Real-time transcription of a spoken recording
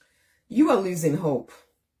You are losing hope.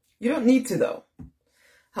 You don't need to though.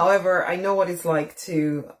 However, I know what it's like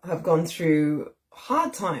to have gone through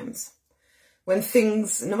hard times when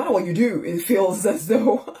things, no matter what you do, it feels as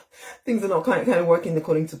though things are not kind of working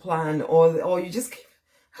according to plan, or you just keep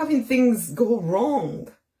having things go wrong.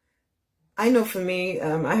 I know for me,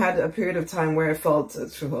 I had a period of time where I felt,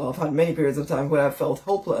 well, I've had many periods of time where I felt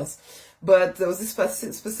hopeless, but there was this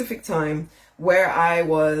specific time where I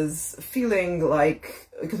was feeling like,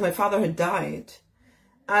 because my father had died,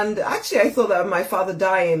 and actually I thought that my father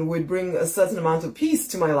dying would bring a certain amount of peace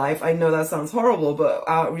to my life. I know that sounds horrible, but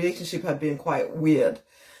our relationship had been quite weird.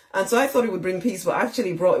 And so I thought it would bring peace, but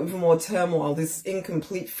actually brought even more turmoil, this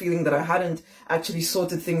incomplete feeling that I hadn't actually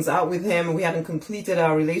sorted things out with him, and we hadn't completed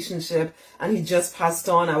our relationship, and he just passed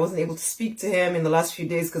on. I wasn't able to speak to him in the last few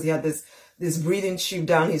days because he had this breathing tube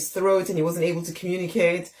down his throat and he wasn't able to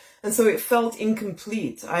communicate. And so it felt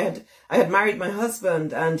incomplete. I had married my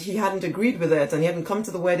husband and he hadn't agreed with it, and he hadn't come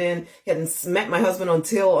to the wedding. He hadn't met my husband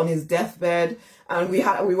until on his deathbed, and we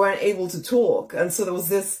weren't able to talk. And so there was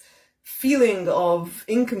this feeling of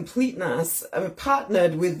incompleteness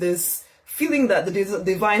partnered with this feeling that the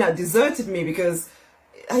divine had deserted me, because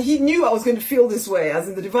he knew I was going to feel this way, as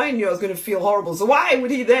in the divine knew I was going to feel horrible. So why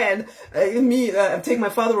would he then take my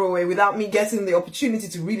father away without me getting the opportunity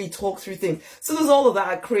to really talk through things? So there's all of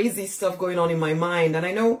that crazy stuff going on in my mind. And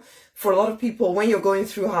I know for a lot of people, when you're going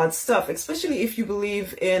through hard stuff, especially if you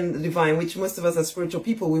believe in the divine, which most of us as spiritual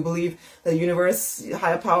people, we believe the universe,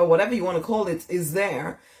 higher power, whatever you want to call it, is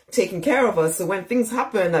there taking care of us. So when things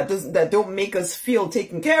happen that don't make us feel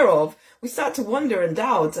taken care of, we start to wonder and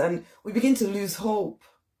doubt, and we begin to lose hope.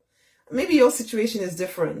 Maybe your situation is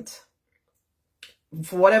different.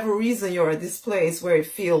 For whatever reason, you're at this place where it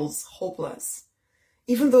feels hopeless,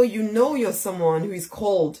 even though you know you're someone who is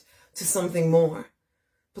called to something more.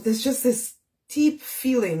 But there's just this deep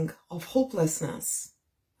feeling of hopelessness.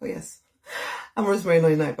 Oh yes. I'm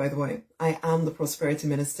Rosemary Knight, by the way. I am the Prosperity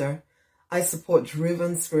Minister. I support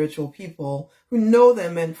driven spiritual people who know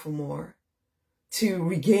they're meant for more, to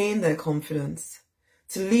regain their confidence,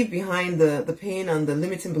 to leave behind the pain and the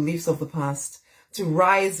limiting beliefs of the past, to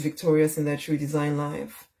rise victorious in their true design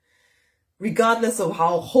life. Regardless of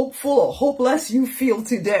how hopeful or hopeless you feel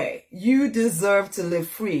today, you deserve to live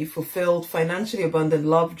free, fulfilled, financially abundant,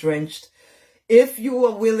 love-drenched, if you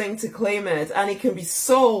are willing to claim it. And it can be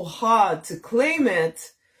so hard to claim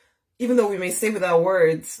it. Even though we may say with our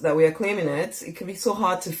words that we are claiming it, it can be so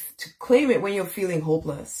hard to claim it when you're feeling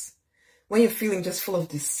hopeless, when you're feeling just full of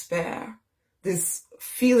despair, this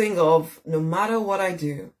feeling of no matter what I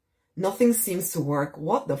do, nothing seems to work.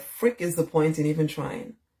 What the frick is the point in even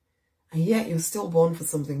trying? And yet you're still born for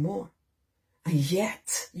something more. And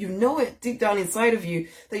yet you know it deep down inside of you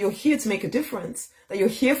that you're here to make a difference, that you're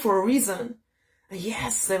here for a reason. And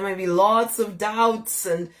yes, there may be lots of doubts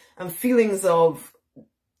and feelings of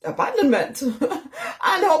abandonment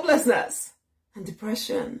and hopelessness and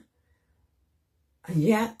depression. And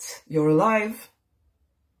yet you're alive,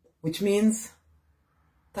 which means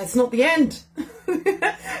that's not the end.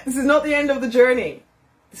 This is not the end of the journey.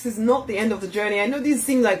 This is not the end of the journey. I know these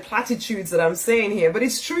seem like platitudes that I'm saying here, but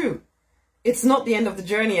it's true. It's not the end of the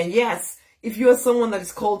journey. And yes, if you are someone that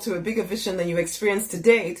is called to a bigger vision than you experienced to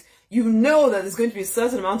date, you know that there's going to be a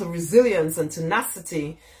certain amount of resilience and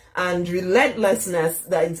tenacity and relentlessness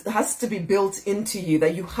that has to be built into you,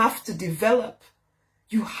 that you have to develop.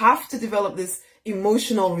 You have to develop this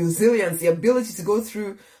emotional resilience, the ability to go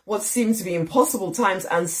through what seems to be impossible times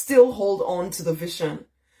and still hold on to the vision.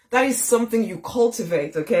 That is something you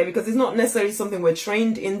cultivate, okay? Because it's not necessarily something we're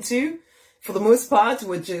trained into. For the most part,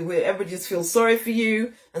 where everybody just feels sorry for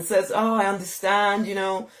you and says, oh, I understand,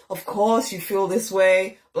 of course you feel this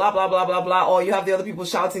way, blah, blah, blah, blah, blah. Or you have the other people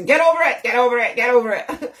shouting, get over it, get over it, get over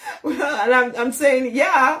it. And I'm saying,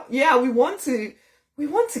 yeah, we want to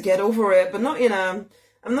get over it, but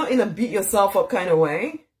I'm not in a beat yourself up kind of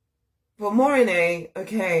way, but more in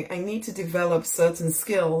okay, I need to develop certain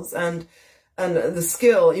skills and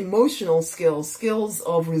the emotional skills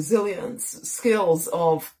of resilience, skills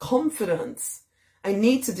of confidence. I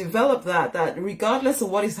need to develop that regardless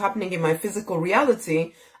of what is happening in my physical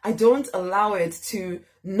reality, I don't allow it to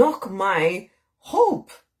knock my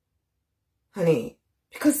hope, honey,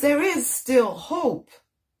 because there is still hope.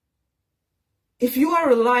 If you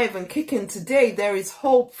are alive and kicking today, there is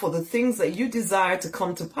hope for the things that you desire to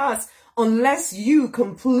come to pass, unless you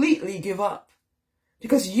completely give up.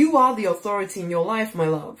 Because you are the authority in your life, my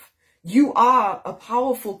love. You are a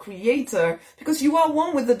powerful creator because you are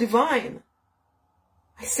one with the divine.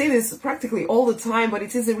 I say this practically all the time, but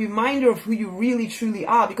it is a reminder of who you really truly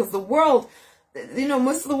are, because the world you know,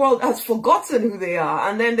 most of the world has forgotten who they are,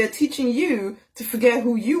 and then they're teaching you to forget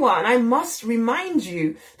who you are. And I must remind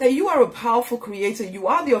you that you are a powerful creator. You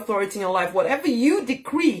are the authority in your life. Whatever you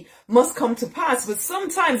decree must come to pass. But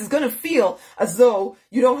sometimes it's going to feel as though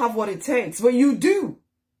you don't have what it takes, but you do.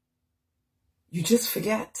 You just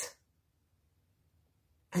forget.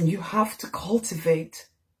 And you have to cultivate,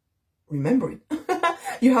 remember it,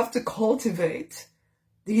 you have to cultivate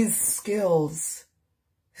these skills.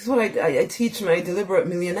 This is what I teach my deliberate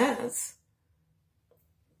millionaires.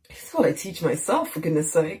 This is what I teach myself, for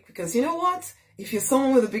goodness sake. Because you know what? If you're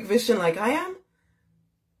someone with a big vision like I am,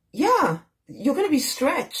 yeah, you're going to be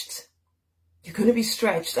stretched. You're going to be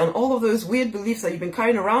stretched. And all of those weird beliefs that you've been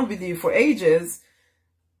carrying around with you for ages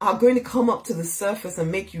are going to come up to the surface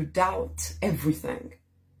and make you doubt everything.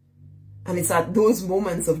 And it's at those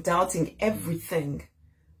moments of doubting everything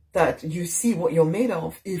that you see what you're made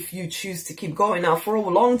of if you choose to keep going. Now, for a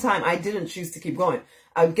long time, I didn't choose to keep going.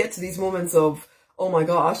 I would get to these moments of, oh my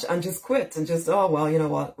gosh, and just quit and just, oh, well, you know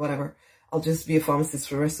what, whatever. I'll just be a pharmacist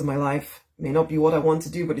for the rest of my life. May not be what I want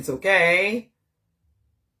to do, but it's okay.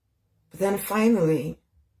 But then finally,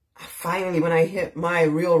 when I hit my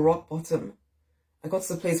real rock bottom, I got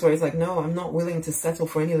to the place where it's like, no, I'm not willing to settle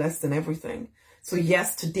for any less than everything. So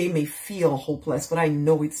yes, today may feel hopeless, but I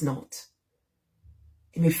know it's not.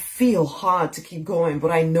 It may feel hard to keep going,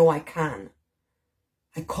 but I know I can.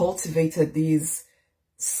 I cultivated these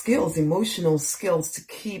skills, emotional skills, to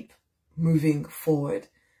keep moving forward.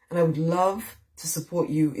 And I would love to support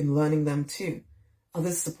you in learning them too.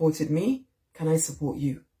 Others supported me. Can I support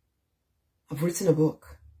you? I've written a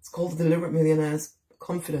book. It's called The Deliberate Millionaire's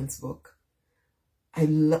Confidence Book. I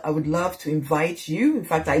would love to invite you. In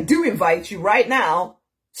fact, I do invite you right now,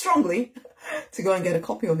 strongly, to go and get a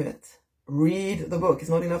copy of it. Read the book. It's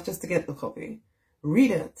not enough just to get the copy.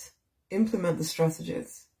 Read it. Implement the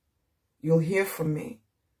strategies. You'll hear from me.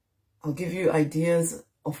 I'll give you ideas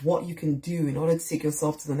of what you can do in order to take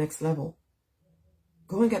yourself to the next level.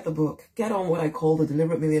 Go and get the book. Get on what I call the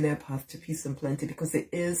Deliberate Millionaire Path to Peace and Plenty, because it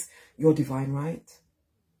is your divine right.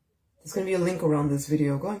 There's going to be a link around this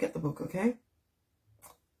video. Go and get the book, okay?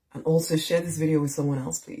 And also share this video with someone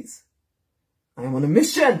else, please. I am on a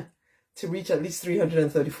mission to reach at least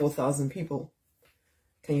 334,000 people.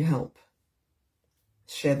 Can you help?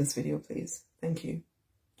 Share this video, please. Thank you.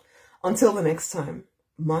 Until the next time,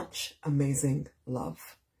 much amazing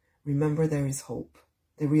love. Remember, there is hope.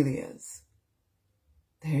 There really is.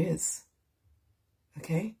 There is.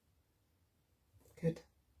 Okay?